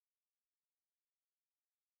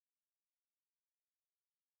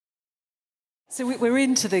So we're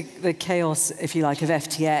into the chaos, if you like, of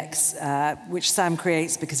FTX, which Sam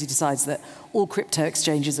creates because he decides that all crypto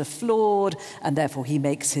exchanges are flawed and therefore he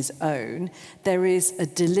makes his own. There is a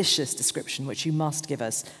delicious description, which you must give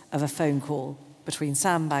us, of a phone call between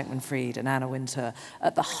Sam Bankman-Fried and Anna Wintour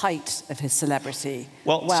at the height of his celebrity.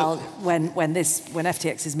 When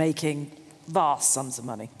FTX is making vast sums of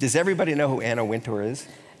money. Does everybody know who Anna Wintour is?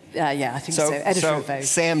 Yeah, I think so. Editor of Vogue.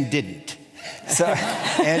 Sam didn't. So,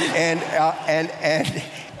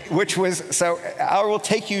 which was, so I will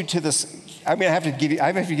take you to this. I'm going to have to give you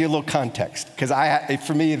a little context, because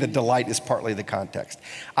for me, the delight is partly the context.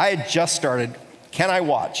 I had just started, can I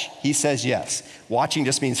watch? He says yes. Watching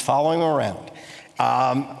just means following him around.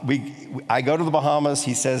 I go to the Bahamas.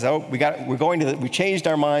 He says, oh, we changed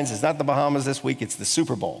our minds. It's not the Bahamas this week, it's the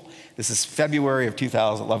Super Bowl. This is February of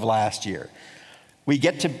 2011, last year. We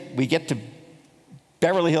get to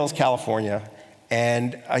Beverly Hills, California,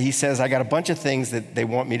 and he says, I got a bunch of things that they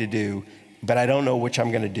want me to do, but I don't know which I'm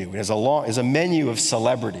going to do. There's a menu of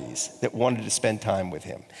celebrities that wanted to spend time with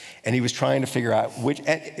him, and he was trying to figure out which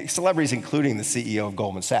celebrities, including the CEO of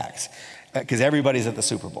Goldman Sachs, because everybody's at the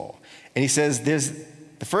Super Bowl. And he says,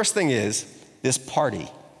 the first thing is this party.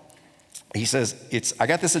 He says, I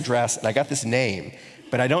got this address and I got this name,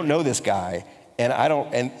 but I don't know this guy,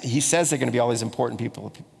 and he says there are going to be all these important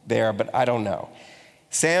people there, but I don't know.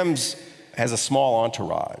 Sam's has a small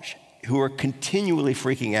entourage who are continually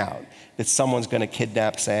freaking out that someone's going to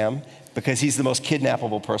kidnap Sam, because he's the most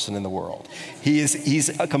kidnappable person in the world. He's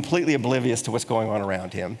completely oblivious to what's going on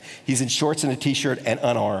around him. He's in shorts and a t-shirt and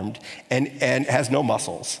unarmed and has no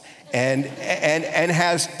muscles and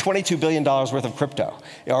has $22 billion worth of crypto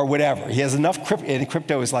or whatever. He has enough crypto, and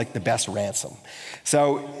crypto is like the best ransom.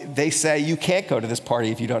 So they say, you can't go to this party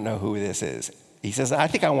if you don't know who this is. He says, I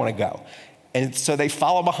think I want to go. And so they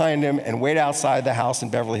follow behind him and wait outside the house in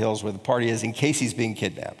Beverly Hills where the party is in case he's being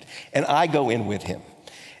kidnapped. And I go in with him.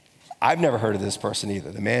 I've never heard of this person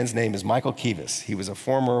either. The man's name is Michael Kivas. He was a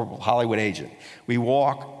former Hollywood agent. We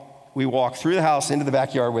walk through the house into the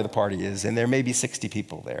backyard where the party is, and there may be 60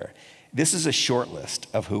 people there. This is a short list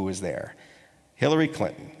of who was there. Hillary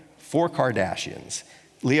Clinton, 4 Kardashians,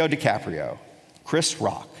 Leo DiCaprio, Chris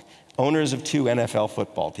Rock, owners of 2 NFL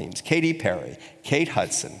football teams, Katy Perry, Kate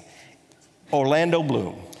Hudson, Orlando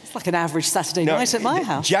Bloom. It's like an average Saturday night at my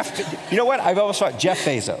house. You know what? I've always thought Jeff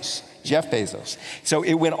Bezos. So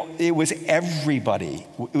it was everybody.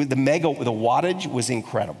 The wattage was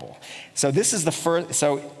incredible. So this is the first,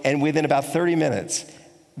 and within about 30 minutes,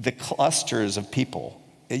 the clusters of people,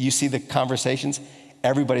 you see the conversations,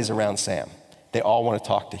 everybody's around Sam. They all want to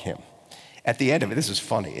talk to him. At the end of it, this is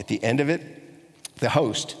funny, at the end of it, the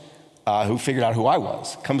host, who figured out who I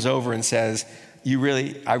was, comes over and says, I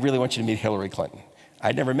really want you to meet Hillary Clinton.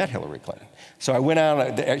 I'd never met Hillary Clinton. So I went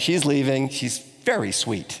out, she's leaving, she's very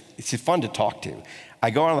sweet. She's fun to talk to. I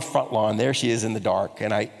go on the front lawn, there she is in the dark,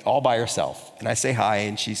 and all by herself. And I say hi,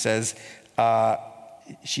 and she says,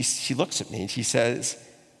 she looks at me and she says,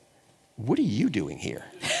 what are you doing here?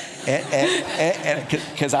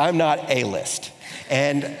 Because I'm not A-list.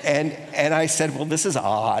 And I said, well, this is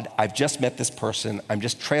odd. I've just met this person. I'm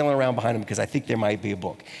just trailing around behind him because I think there might be a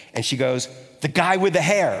book. And she goes, the guy with the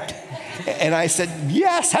hair. And I said,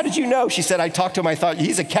 yes, how did you know? She said, I talked to him, I thought,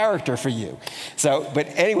 he's a character for you. But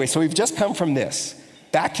anyway, so we've just come from this,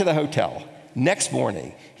 back to the hotel. Next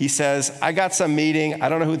morning, he says, I got some meeting. I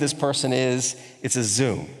don't know who this person is. It's a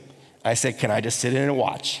Zoom. I said, can I just sit in and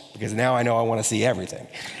watch? Because now I know I want to see everything.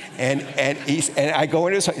 And I go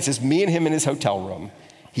into it's just me and him in his hotel room.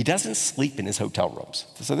 He doesn't sleep in his hotel rooms.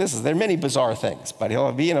 So there are many bizarre things, but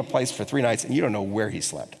he'll be in a place for 3 nights and you don't know where he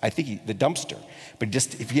slept. I think the dumpster. But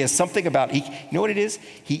just if he has something about, you know what it is?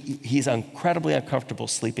 He's incredibly uncomfortable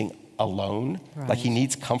sleeping alone. Right. Like he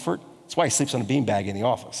needs comfort. That's why he sleeps on a beanbag in the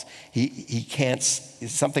office. He can't,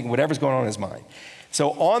 it's something, whatever's going on in his mind.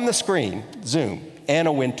 So on the screen, Zoom,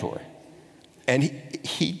 Anna Wintour. And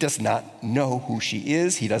he does not know who she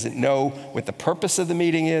is. He doesn't know what the purpose of the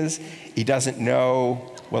meeting is. He doesn't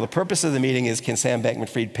know, well, the purpose of the meeting is, can Sam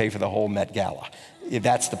Bankman-Fried pay for the whole Met Gala?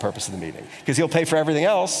 That's the purpose of the meeting. Because he'll pay for everything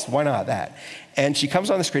else, why not that? And she comes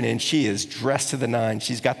on the screen and she is dressed to the nines.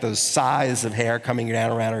 She's got those sighs of hair coming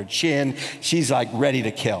down around her chin. She's like ready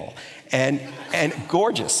to kill. And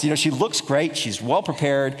gorgeous. You know, she looks great. She's well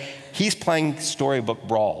prepared. He's playing Storybook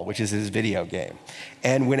Brawl, which is his video game.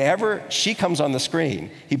 And whenever she comes on the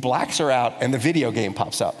screen, he blacks her out and the video game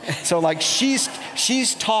pops up. So like she's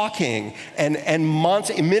talking and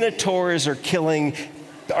minotaurs are killing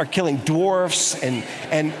are killing dwarfs,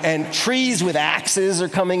 and trees with axes are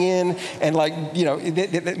coming in, and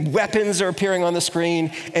the weapons are appearing on the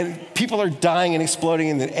screen, and people are dying and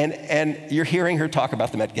exploding, and you're hearing her talk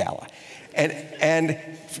about the Met Gala. And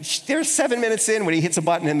there's 7 minutes in when he hits a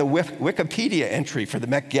button and the Wikipedia entry for the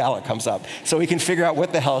Met Gala comes up so he can figure out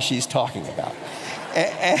what the hell she's talking about.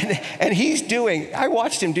 And he's doing, I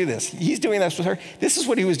watched him do this. He's doing this with her. This is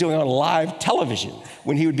what he was doing on live television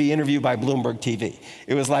when he would be interviewed by Bloomberg TV.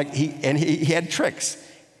 It was like he had tricks.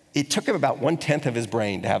 It took him about 1/10 of his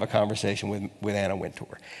brain to have a conversation with Anna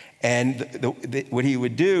Wintour. And what he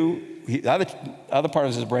would do, the other part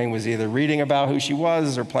of his brain was either reading about who she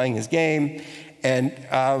was or playing his game. And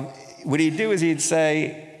what he'd do is he'd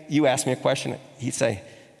say, you ask me a question. He'd say,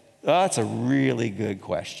 oh, that's a really good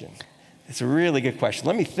question. It's a really good question.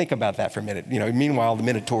 Let me think about that for a minute. Meanwhile, the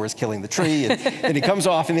Minotaur is killing the tree, and then he comes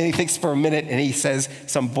off, and then he thinks for a minute, and he says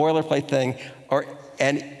some boilerplate thing.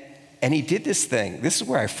 And he did this thing. This is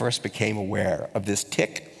where I first became aware of this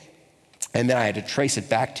tic. And then I had to trace it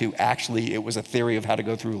back to, actually, it was a theory of how to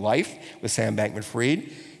go through life with Sam Bankman-Fried.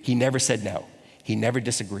 He never said no. He never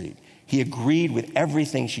disagreed. He agreed with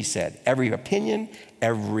everything she said, every opinion,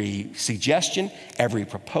 every suggestion, every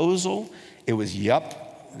proposal. It was, yup,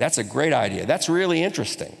 that's a great idea. That's really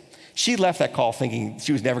interesting. She left that call thinking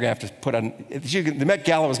she was never going to have to put on, the Met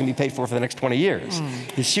Gala was going to be paid for the next 20 years.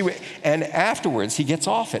 And afterwards, he gets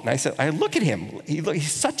off it. And I said, I look at him.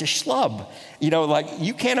 He's such a schlub.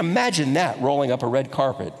 You can't imagine that rolling up a red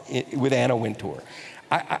carpet with Anna Wintour.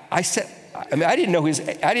 I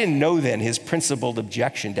didn't know then his principled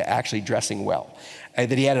objection to actually dressing well.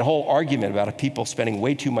 That he had a whole argument about people spending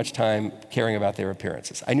way too much time caring about their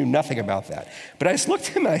appearances. I knew nothing about that. But I just looked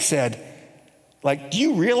at him and I said, do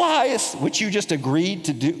you realize what you just agreed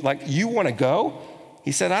to do? You want to go?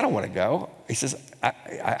 He said, I don't want to go. He says, I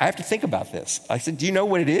have to think about this. I said, do you know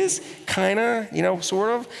what it is? Kinda, sort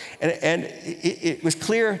of. And it was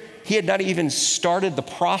clear he had not even started the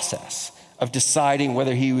process of deciding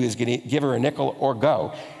whether he was going to give her a nickel or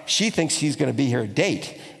go. She thinks he's going to be her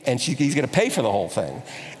date, and he's going to pay for the whole thing.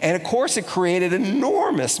 And of course, it created an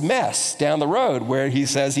enormous mess down the road where he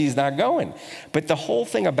says he's not going. But the whole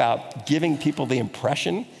thing about giving people the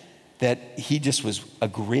impression that he just was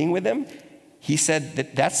agreeing with them, he said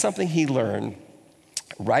that that's something he learned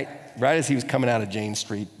right as he was coming out of Jane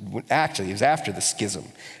Street. Actually, it was after the schism.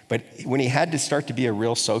 But when he had to start to be a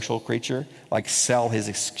real social creature, sell his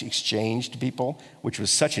exchange to people, which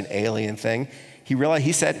was such an alien thing, he realized,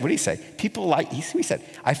 he said, what did he say? He said,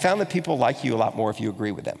 I found that people like you a lot more if you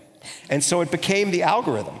agree with them. And so it became the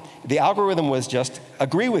algorithm. The algorithm was just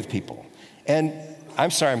agree with people. And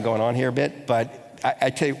I'm sorry I'm going on here a bit, but I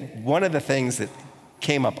tell you, one of the things that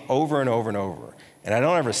came up over and over and over, and I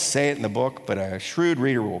don't ever say it in the book, but a shrewd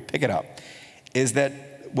reader will pick it up, is that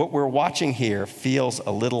what we're watching here feels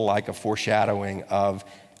a little like a foreshadowing of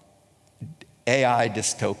AI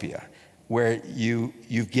dystopia, where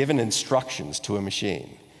you've given instructions to a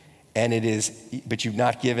machine, but you've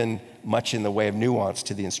not given much in the way of nuance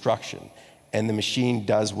to the instruction. And the machine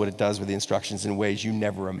does what it does with the instructions in ways you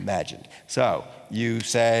never imagined. So you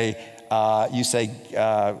say,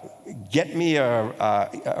 get me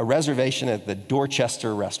a reservation at the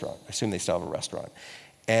Dorchester restaurant. I assume they still have a restaurant.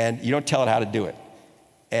 And you don't tell it how to do it.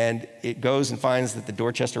 And it goes and finds that the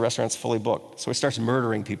Dorchester restaurant's fully booked. So it starts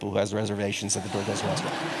murdering people who has reservations at the Dorchester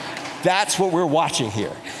restaurant. That's what we're watching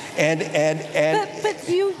here. But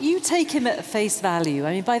you take him at face value.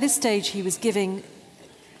 I mean, by this stage, he was giving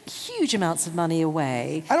huge amounts of money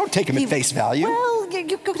away. I don't take him at face value. Well,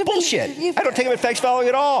 you've got to bullshit. I don't take him at face value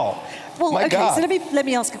at all. Well, My okay, God. so let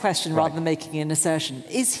me ask a question rather than making an assertion.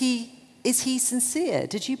 Is he sincere?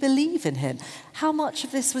 Did you believe in him? How much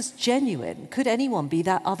of this was genuine? Could anyone be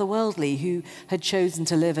that otherworldly who had chosen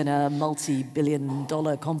to live in a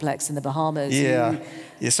multi-billion-dollar complex in the Bahamas?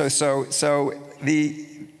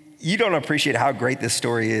 You don't appreciate how great this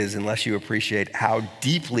story is unless you appreciate how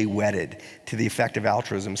deeply wedded to the effective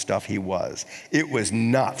altruism stuff he was. It was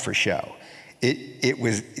not for show.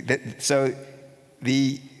 This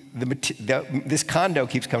condo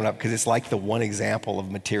keeps coming up because it's like the one example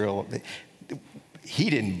of material.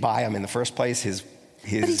 He didn't buy them in the first place.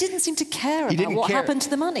 But he didn't seem to care about what happened to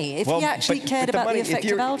the money. If he actually cared about the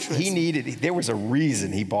effective altruism. There was a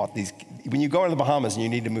reason he bought these. When you go to the Bahamas and you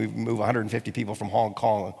need to move 150 people from Hong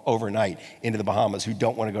Kong overnight into the Bahamas who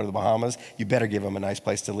don't want to go to the Bahamas, you better give them a nice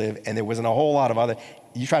place to live. And there wasn't a whole lot of other.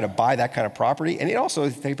 You try to buy that kind of property, and he thought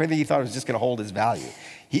it was just going to hold his value.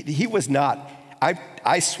 He was not.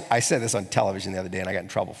 I said this on television the other day, and I got in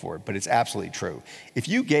trouble for it, but it's absolutely true. If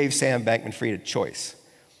you gave Sam Bankman-Fried a choice,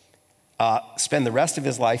 spend the rest of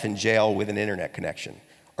his life in jail with an internet connection,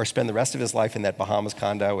 or spend the rest of his life in that Bahamas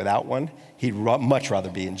condo without one, he'd much rather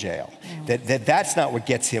be in jail. That's not what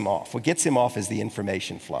gets him off. What gets him off is the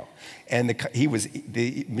information flow. And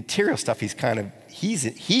the material stuff,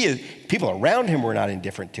 people around him were not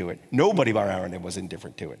indifferent to it. Nobody around him was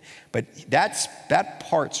indifferent to it. But that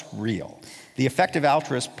part's real. The effective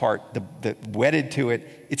altruist part, the wedded to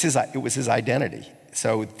it, it was his identity.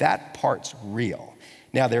 So that part's real.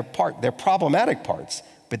 Now, they're problematic parts,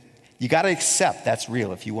 but you got to accept that's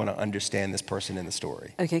real if you want to understand this person in the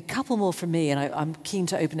story. Okay, a couple more from me, and I'm keen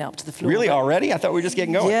to open it up to the floor. Really, already? I thought we were just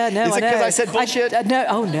getting going. Yeah, no, Is it because I said bullshit? No,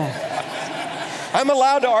 oh no. I'm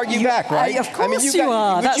allowed to argue back, right? Of course you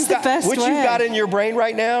are. That's the best way. What you've got in your brain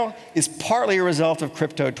right now is partly a result of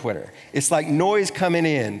crypto Twitter. It's like noise coming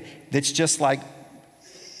in that's just like,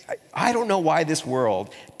 I don't know why this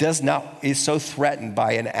world is so threatened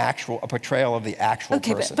by a portrayal of the actual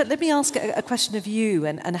person. But let me ask a question of you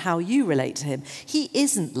and how you relate to him. He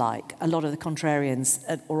isn't like a lot of the contrarians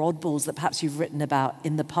or oddballs that perhaps you've written about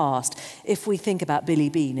in the past. If we think about Billy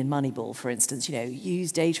Beane in Moneyball, for instance,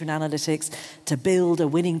 used data and analytics to build a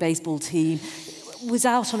winning baseball team, was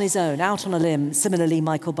out on his own, out on a limb. Similarly,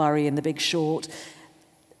 Michael Burry in The Big Short.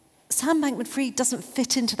 Sam Bankman-Fried doesn't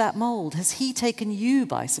fit into that mold. Has he taken you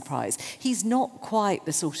by surprise? He's not quite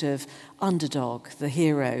the sort of underdog, the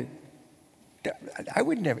hero. I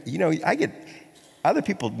would never, other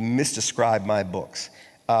people misdescribe my books.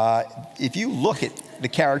 If you look at the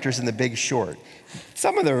characters in The Big Short,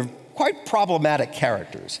 some of them are quite problematic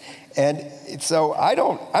characters. And so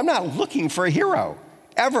I'm not looking for a hero,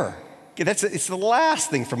 ever. It's the last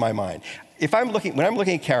thing from my mind. When I'm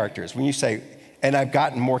looking at characters, when you say, and I've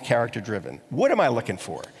gotten more character-driven. What am I looking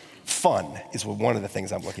for? Fun is one of the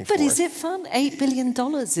things I'm looking for. But is it fun? $8 billion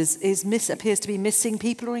appears to be missing.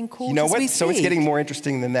 People are in court. You know what? So it's getting more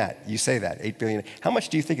interesting than that. You say that, $8 billion. How much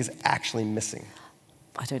do you think is actually missing?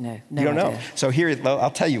 I don't know. You don't know. So here, I'll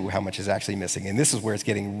tell you how much is actually missing, and this is where it's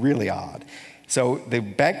getting really odd. So the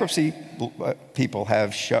bankruptcy people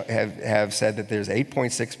have said that there's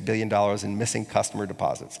 $8.6 billion in missing customer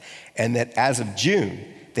deposits, and that as of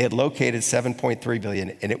June, they had located $7.3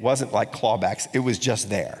 billion, and it wasn't like clawbacks, it was just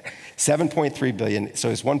there. $7.3 billion, so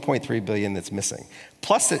it's $1.3 billion that's missing.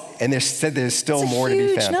 Plus, and they said there's still more to be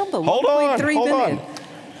found. It's a huge number, hold on. billion.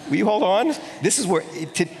 Will you hold on? This is where,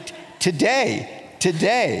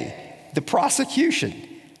 today, the prosecution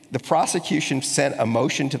sent a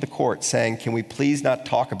motion to the court saying, can we please not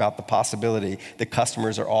talk about the possibility that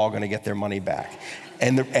customers are all going to get their money back?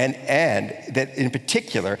 And that in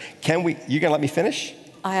particular, you gonna let me finish?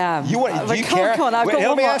 I am. Do you care? Come on, I've got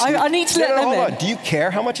one more. I need to let them in. Hold on. Do you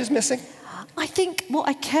care how much is missing? I think what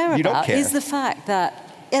I care about is the fact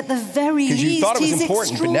that at the very least, you thought it was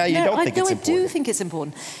important, but now you don't think it's important. I do think it's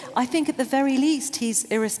important. I think at the very least, he's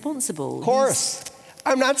irresponsible. Of course.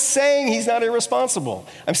 I'm not saying he's not irresponsible.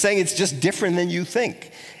 I'm saying it's just different than you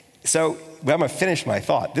think. So I'm going to finish my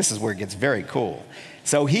thought. This is where it gets very cool.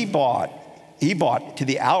 So he bought, to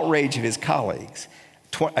the outrage of his colleagues,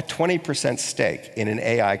 a 20% stake in an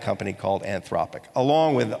AI company called Anthropic,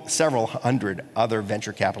 along with several hundred other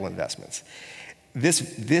venture capital investments.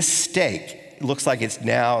 This stake looks like it's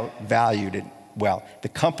now valued at, the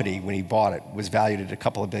company, when he bought it, was valued at a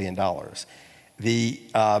couple of $1 billion.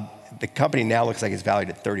 The company now looks like it's valued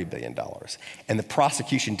at $30 billion. And the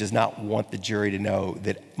prosecution does not want the jury to know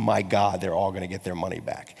that, my God, they're all going to get their money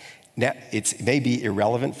back. Now, it may be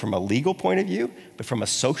irrelevant from a legal point of view, but from a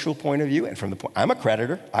social point of view, and I'm a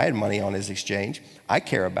creditor. I had money on his exchange. I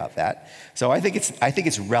care about that. So I think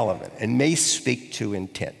it's relevant and may speak to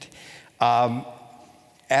intent.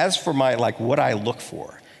 As for what I look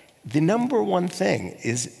for, the number one thing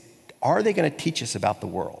is, are they going to teach us about the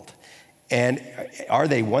world? And are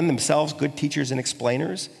they, themselves, good teachers and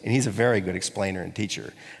explainers? And he's a very good explainer and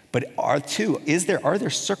teacher. But are there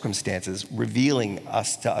circumstances revealing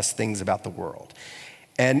to us things about the world?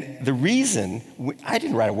 And the reason, I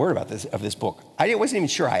didn't write a word about this book. I wasn't even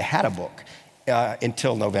sure I had a book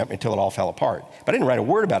until November, until it all fell apart. But I didn't write a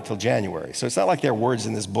word about it till January. So it's not like there are words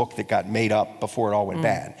in this book that got made up before it all went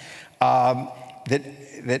bad.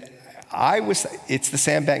 It's the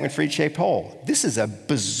Sam Bankman-Fried shaped hole. This is a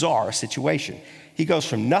bizarre situation. He goes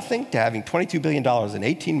from nothing to having $22 billion in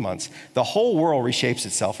 18 months. The whole world reshapes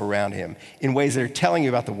itself around him in ways that are telling you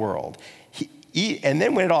about the world. And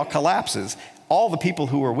then when it all collapses, all the people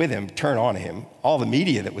who were with him turn on him. All the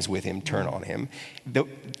media that was with him turn on him.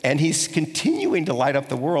 And he's continuing to light up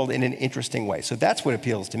the world in an interesting way. So that's what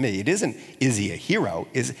appeals to me. It isn't, is he a hero?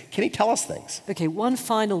 Can he tell us things? Okay, one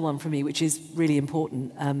final one for me, which is really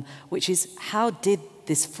important, which is, how did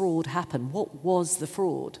this fraud happen? What was the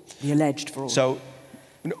fraud, the alleged fraud? So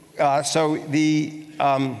So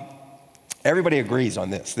everybody agrees on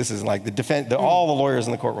this. This is like all the lawyers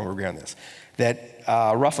in the courtroom agree on this, that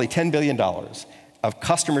roughly $10 billion of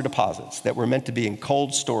customer deposits that were meant to be in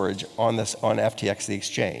cold storage on FTX, the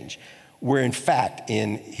exchange, were in fact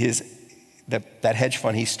in that hedge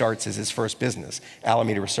fund he starts as his first business,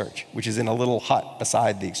 Alameda Research, which is in a little hut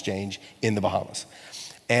beside the exchange in the Bahamas.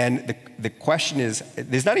 And the question is,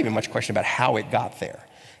 there's not even much question about how it got there.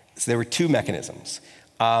 So there were two mechanisms.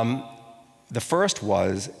 The first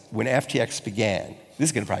was when FTX began. This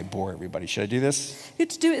is going to probably bore everybody. Should I do this? You have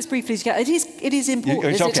to do it as briefly as you can. It is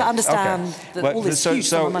important, isn't it, to understand that all this huge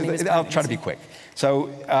sum of money was I'll try to be quick. So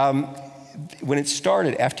when it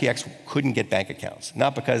started, FTX couldn't get bank accounts,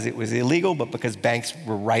 not because it was illegal, but because banks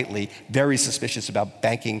were rightly very suspicious about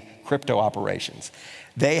banking crypto operations.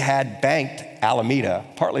 They had banked Alameda,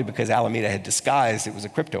 partly because Alameda had disguised it was a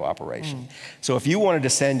crypto operation. So if you wanted to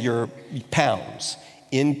send your pounds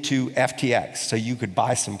into FTX so you could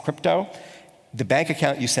buy some crypto, the bank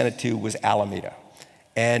account you sent it to was Alameda.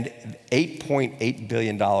 And $8.8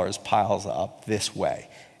 billion piles up this way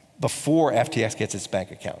before FTX gets its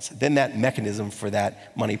bank accounts. Then that mechanism for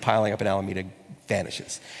that money piling up in Alameda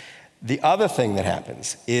vanishes. The other thing that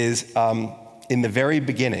happens is in the very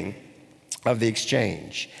beginning of the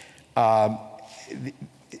exchange,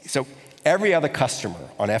 so every other customer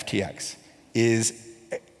on FTX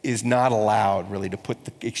is not allowed really to put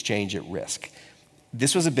the exchange at risk.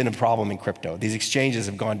 This has been a problem in crypto. These exchanges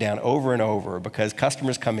have gone down over and over because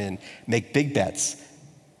customers come in, make big bets,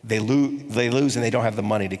 they lose and they don't have the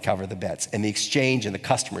money to cover the bets. And the exchange and the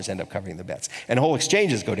customers end up covering the bets. And whole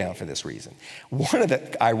exchanges go down for this reason.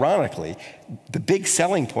 Ironically, the big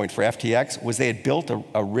selling point for FTX was they had built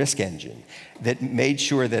a risk engine that made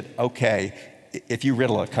sure that, okay, if you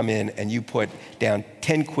Riddler come in and you put down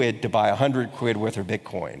 10 quid to buy 100 quid worth of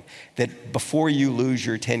Bitcoin, that before you lose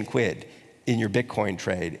your 10 quid in your Bitcoin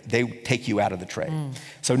trade, they take you out of the trade.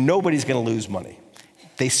 So nobody's going to lose money.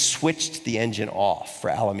 They switched the engine off for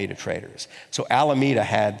Alameda traders. So Alameda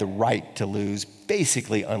had the right to lose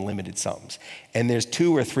basically unlimited sums. And there's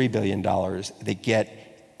 $2 or $3 billion that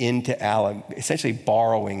get into essentially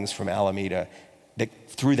borrowings from Alameda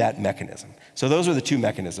through that mechanism. So those are the two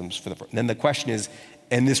mechanisms for then the question is,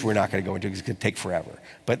 and this we're not going to go into because it's going to take forever,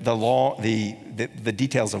 but the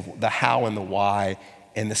details of the how and the why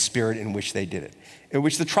and the spirit in which they did it, in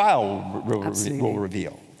which the trial will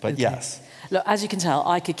reveal. But okay. Yes. Look, as you can tell,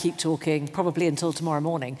 I could keep talking probably until tomorrow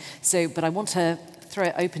morning. But I want to throw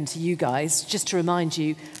it open to you guys, just to remind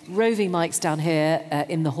you, roving mics down here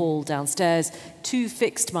in the hall downstairs, 2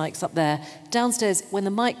 fixed mics up there. Downstairs, when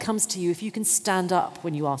the mic comes to you, if you can stand up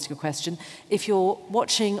when you ask your question. If you're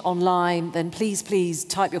watching online, then please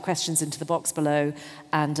type your questions into the box below,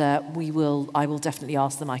 and I will definitely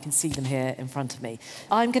ask them. I can see them here in front of me.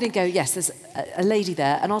 I'm going to go, yes, there's a lady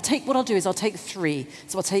there, and I'll take 3.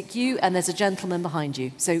 So I'll take you, and there's a gentleman behind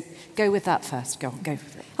you. So go with that first. Go for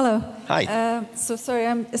it. Hello. Hi. So sorry,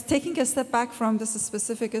 I'm taking a step back from this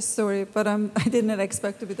specific story, but I didn't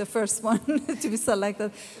expect to be the first one to be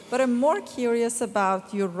selected. But I'm more curious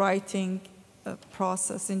about your writing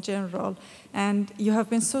process in general. And you have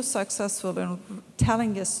been so successful in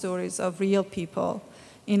telling us stories of real people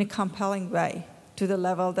in a compelling way to the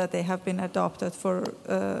level that they have been adopted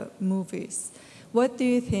for movies. What do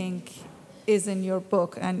you think is in your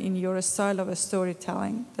book and in your style of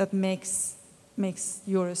storytelling that makes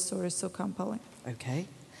your story so compelling? Okay.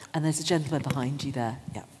 And there's a gentleman behind you there.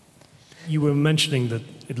 Yeah. You were mentioning that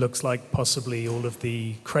it looks like possibly all of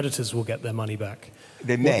the creditors will get their money back.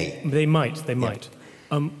 They may. They might.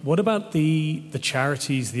 What about the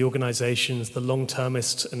charities, the organizations, the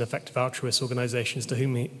long-termist and effective altruist organizations to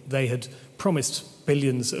whom they had promised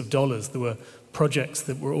billions of dollars? There were projects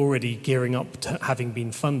that were already gearing up to having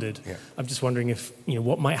been funded. Yeah. I'm just wondering if,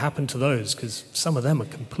 what might happen to those, because some of them are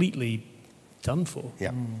completely done for.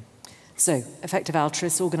 Yeah. So, effective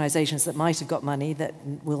altruist organizations that might have got money that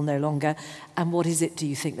will no longer. And what is it, do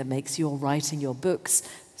you think, that makes your writing, your books,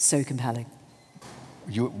 so compelling?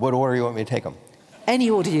 What order do you want me to take them?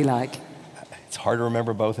 Any order you like. It's hard to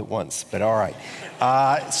remember both at once, but all right.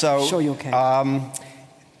 Sure you're okay.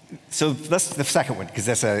 So let's the second one, because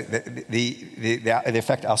that's the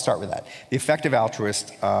effect. I'll start with that. The effective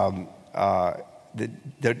altruist, the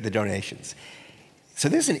donations. So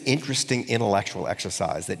there's an interesting intellectual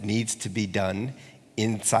exercise that needs to be done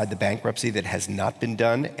inside the bankruptcy that has not been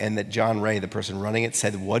done, and that John Ray, the person running it,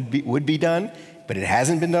 said would be done, but it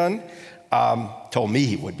hasn't been done. Told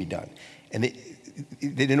me it would be done. And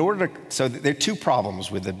in order to, so there are two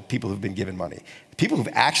problems with the people who've been given money. The people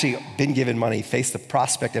who've actually been given money face the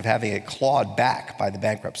prospect of having it clawed back by the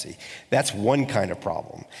bankruptcy. That's one kind of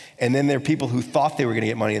problem. And then there are people who thought they were going to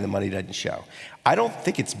get money and the money doesn't show. I don't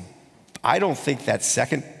think that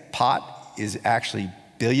second pot is actually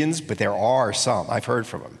billions, but there are some. I've heard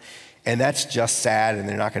from them. And that's just sad, and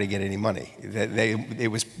they're not going to get any money.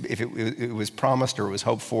 It was promised or it was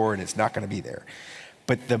hoped for, and it's not going to be there.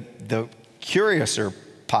 But the curiouser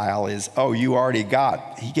pile is, oh, you already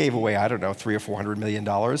got, he gave away, I don't know, $300 or $400 million,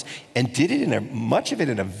 and did it much of it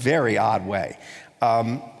in a very odd way.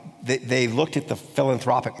 They looked at the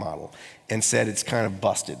philanthropic model and said it's kind of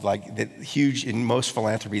busted. Like in most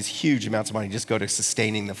philanthropies, huge amounts of money just go to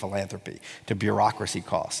sustaining the philanthropy, to bureaucracy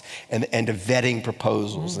costs, and to vetting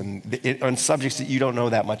proposals on subjects that you don't know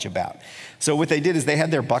that much about. So what they did is they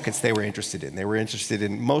had their buckets they were interested in. They were interested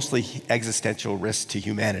in mostly existential risks to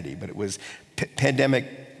humanity, but it was pandemic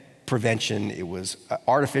prevention, it was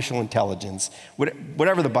artificial intelligence,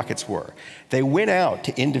 whatever the buckets were. They went out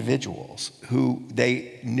to individuals who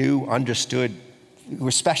they knew, understood, who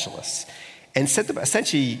were specialists, and sent them,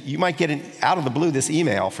 essentially, you might get out of the blue this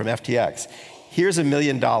email from FTX. Here's $1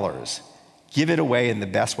 million. Give it away in the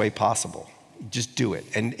best way possible. Just do it.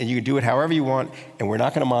 And you can do it however you want, and we're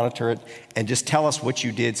not going to monitor it, and just tell us what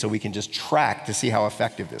you did so we can just track to see how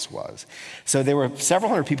effective this was. So there were several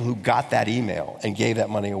hundred people who got that email and gave that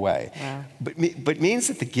money away. Wow. But means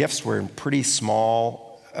that the gifts were in pretty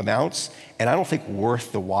small amounts, and I don't think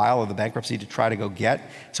worth the while of the bankruptcy to try to go get.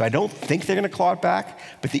 So I don't think they're going to claw it back,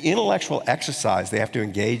 but the intellectual exercise they have to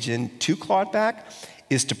engage in to claw it back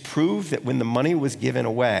is to prove that when the money was given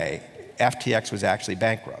away, FTX was actually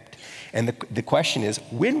bankrupt. And the question is,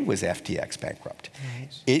 when was FTX bankrupt?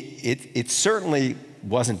 Nice. It certainly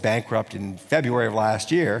wasn't bankrupt in February of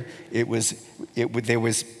last year. There was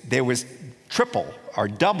triple or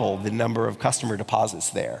double the number of customer deposits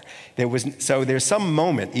there. So there's some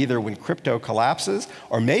moment, either when crypto collapses,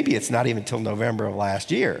 or maybe it's not even until November of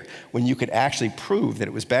last year, when you could actually prove that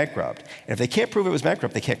it was bankrupt. And if they can't prove it was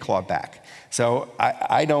bankrupt, they can't claw it back. So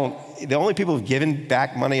the only people who've given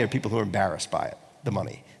back money are people who are embarrassed by it, the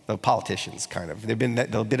money. The politicians, kind of. They've been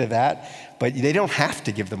a bit of that, but they don't have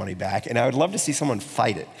to give the money back. And I would love to see someone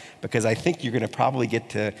fight it, because I think you're going to probably get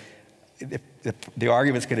to, the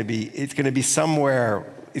argument's going to be, it's going to be somewhere,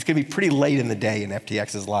 it's going to be pretty late in the day in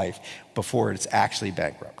FTX's life before it's actually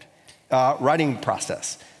bankrupt. Writing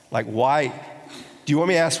process, like why, do you want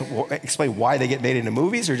me to explain why they get made into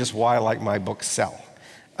movies, or just why like my books sell?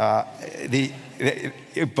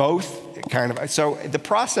 Both kind of. So the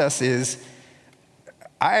process is,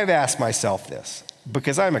 I have asked myself this,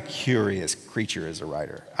 because I'm a curious creature as a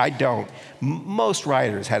writer. Most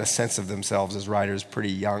writers had a sense of themselves as writers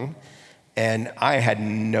pretty young, and I had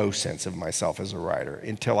no sense of myself as a writer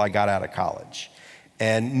until I got out of college.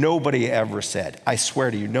 And nobody ever said, I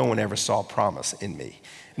swear to you, no one ever saw promise in me.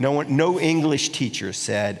 No English teacher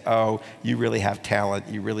said, oh, you really have talent,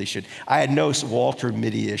 you really should. I had no Walter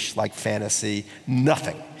Mitty-ish like fantasy,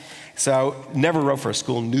 nothing. So never wrote for a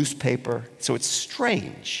school newspaper. So it's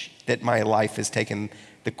strange that my life has taken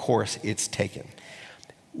the course it's taken.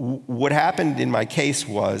 What happened in my case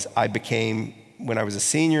was I became, when I was a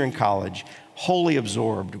senior in college, wholly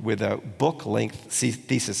absorbed with a book-length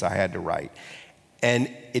thesis I had to write. And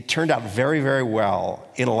it turned out very, very well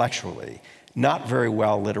intellectually, not very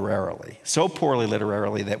well literarily. So poorly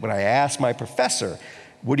literarily that when I asked my professor,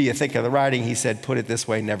 what do you think of the writing? He said, put it this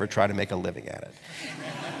way, never try to make a living at it.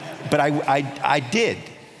 But I did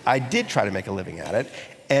try to make a living at it,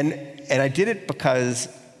 and I did it because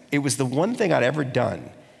it was the one thing I'd ever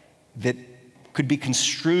done that could be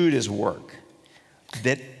construed as work,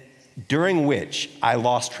 during which I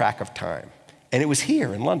lost track of time. And it was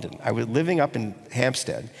here in London. I was living up in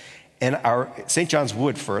Hampstead, and St. John's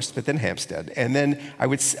Wood first, but then Hampstead, and then I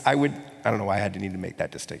don't know why I need to make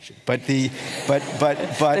that distinction, but they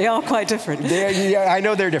are quite different. Yeah, I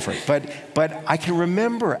know they're different, but I can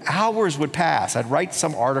remember hours would pass. I'd write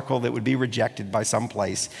some article that would be rejected by some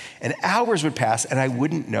place, and hours would pass, and I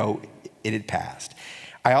wouldn't know it had passed.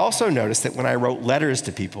 I also noticed that when I wrote letters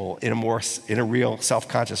to people in a real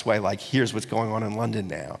self-conscious way, like here's what's going on in London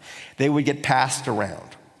now, they would get passed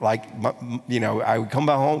around. Like, I would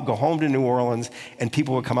go home to New Orleans, and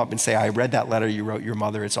people would come up and say, I read that letter you wrote your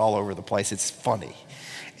mother, it's all over the place, it's funny.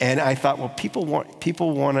 And I thought, well, people want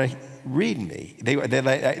to read me.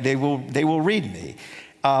 They will read me.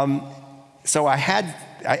 So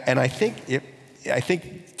I think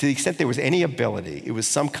to the extent there was any ability, it was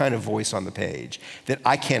some kind of voice on the page that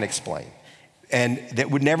I can't explain, and that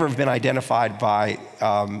would never have been identified by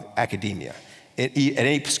academia. at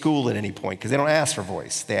any school at any point, because they don't ask for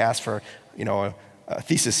voice. They ask for, a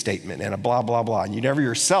thesis statement and a blah, blah, blah. And you're never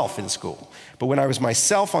yourself in school. But when I was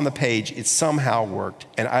myself on the page, it somehow worked,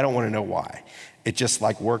 and I don't want to know why. It just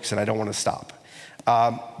works, and I don't want to stop.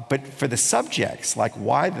 But for the subjects,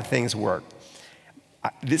 why the things work,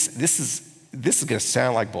 this is going to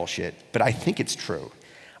sound like bullshit, but I think it's true.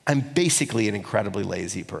 I'm basically an incredibly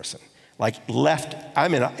lazy person.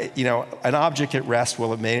 I'm an object at rest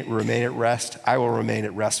will remain at rest. I will remain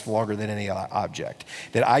at rest longer than any other object.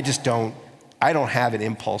 That I don't have an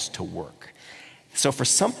impulse to work. So for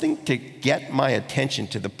something to get my attention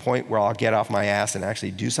to the point where I'll get off my ass and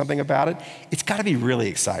actually do something about it, it's got to be really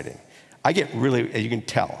exciting. I get really, as you can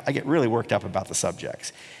tell, I get really worked up about the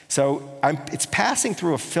subjects. So it's passing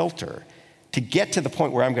through a filter to get to the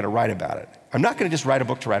point where I'm going to write about it. I'm not going to just write a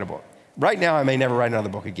book to write a book. Right now, I may never write another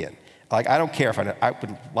book again. I don't care if I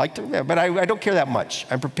would like to, but I don't care that much.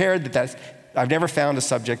 I'm prepared I've never found a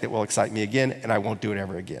subject that will excite me again, and I won't do it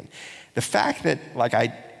ever again. The fact that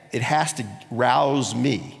it has to rouse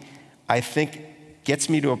me, I think gets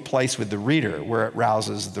me to a place with the reader where it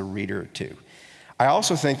rouses the reader too. I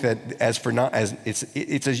also think that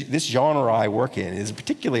this genre I work in is a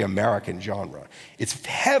particularly American genre. It's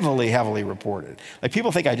heavily, heavily reported.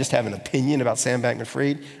 People think I just have an opinion about Sam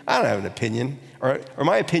Bankman-Fried. I don't have an opinion, or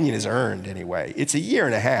my opinion is earned anyway. It's a year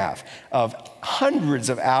and a half of hundreds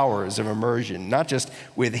of hours of immersion, not just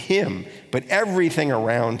with him, but everything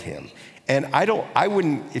around him. And I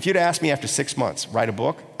wouldn't, if you'd asked me after 6 months, write a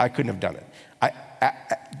book, I couldn't have done it.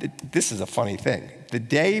 This is a funny thing. The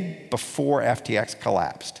day before FTX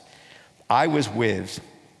collapsed, I was with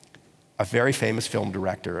a very famous film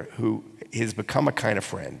director who has become a kind of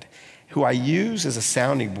friend, who I use as a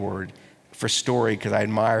sounding board for story because I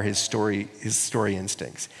admire his story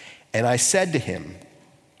instincts. And I said to him,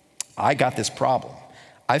 I got this problem.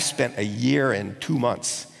 I've spent a year and 2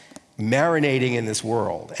 months marinating in this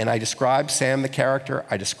world. And I described Sam the character.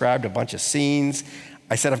 I described a bunch of scenes.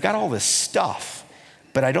 I said, I've got all this stuff,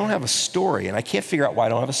 but I don't have a story, and I can't figure out why I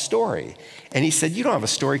don't have a story. And he said, you don't have a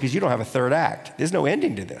story because you don't have a third act. There's no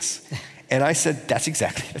ending to this. And I said, that's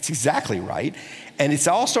exactly right. And it's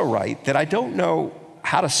also right that I don't know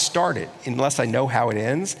how to start it unless I know how it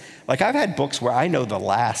ends. I've had books where I know the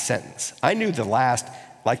last sentence. I knew the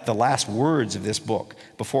last words of this book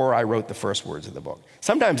before I wrote the first words of the book.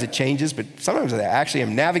 Sometimes it changes, but sometimes I actually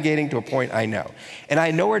am navigating to a point I know. And I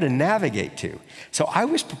know where to navigate to. So I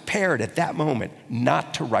was prepared at that moment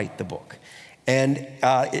not to write the book. And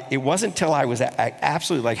it wasn't until I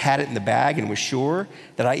absolutely had it in the bag and was sure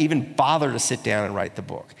that I even bothered to sit down and write the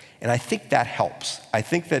book. And I think that helps. I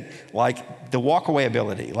think that the walk-away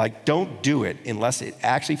ability, don't do it unless it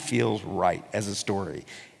actually feels right as a story,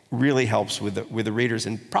 really helps with the readers,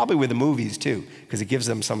 and probably with the movies too, because it gives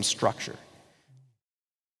them some structure.